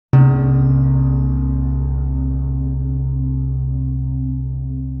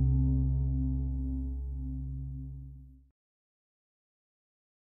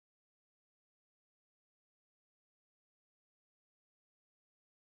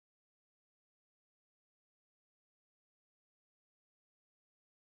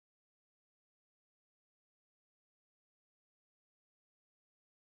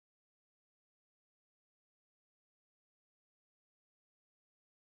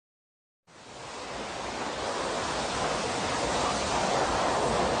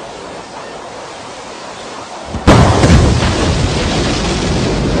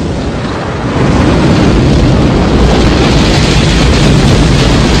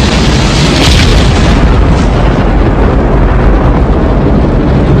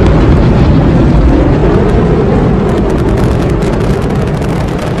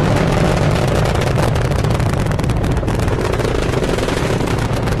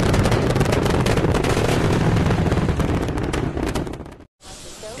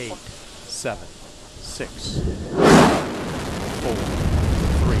7, 6, 4,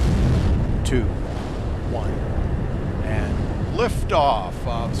 3, 2, 1. And liftoff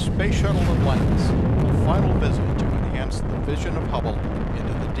of Space Shuttle Atlantis. A final visit to enhance the vision of Hubble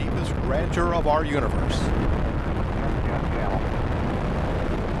into the deepest grandeur of our universe.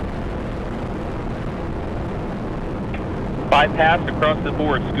 Bypass across the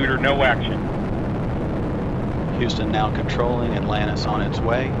board, Scooter, no action. Houston now controlling, Atlantis on its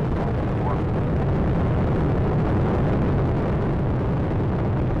way.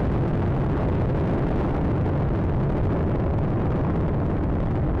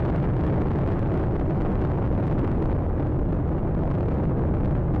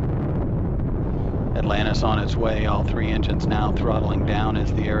 Atlantis on its way, all three engines now throttling down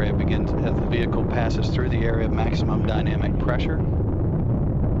as the vehicle passes through the area of maximum dynamic pressure.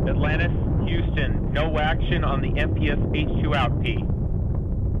 Atlantis, Houston, no action on the MPS H2 out P.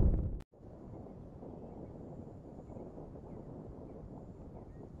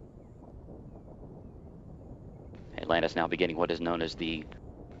 Atlantis now beginning what is known as the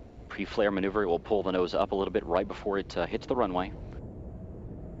pre-flare maneuver. It will pull the nose up a little bit right before it hits the runway.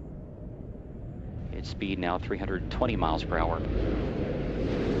 Its speed now 320 miles per hour.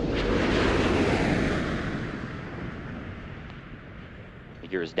 The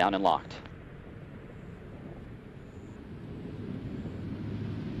gear is down and locked.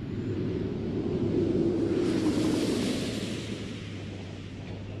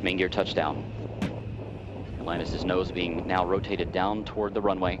 Main gear touchdown. Atlantis' nose being now rotated down toward the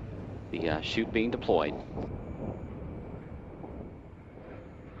runway. The chute being deployed.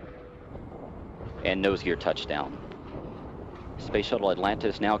 And nose gear touchdown. Space Shuttle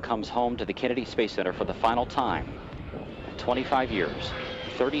Atlantis now comes home to the Kennedy Space Center for the final time. 25 years,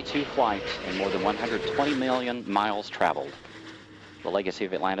 32 flights, and more than 120 million miles traveled. The legacy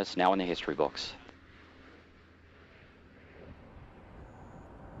of Atlantis now in the history books.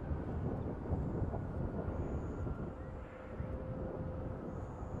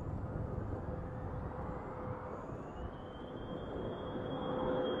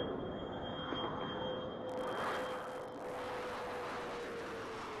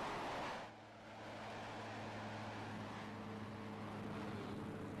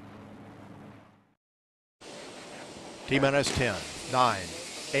 T-minus 10, 9,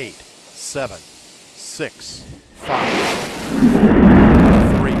 8, 7, 6, 5,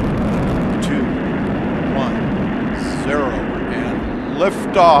 3, 2, 1, 0, and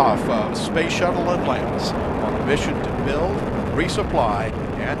liftoff of Space Shuttle Atlantis on a mission to build, resupply,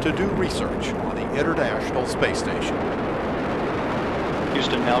 and to do research on the International Space Station.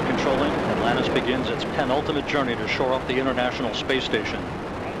 Houston now controlling. Atlantis begins its penultimate journey to shore up the International Space Station.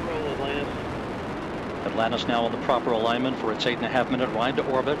 Atlantis now in the proper alignment for its 8.5-minute ride to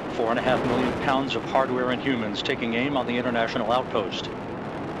orbit. 4.5 million pounds of hardware and humans taking aim on the International Outpost.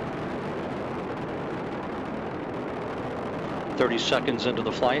 30 seconds into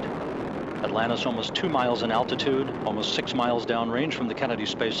the flight. Atlantis almost 2 miles in altitude, almost 6 miles downrange from the Kennedy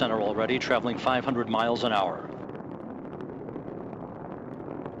Space Center already, traveling 500 miles an hour.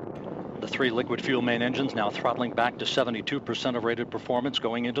 The 3 liquid fuel main engines now throttling back to 72% of rated performance,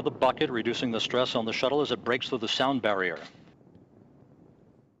 going into the bucket, reducing the stress on the shuttle as it breaks through the sound barrier.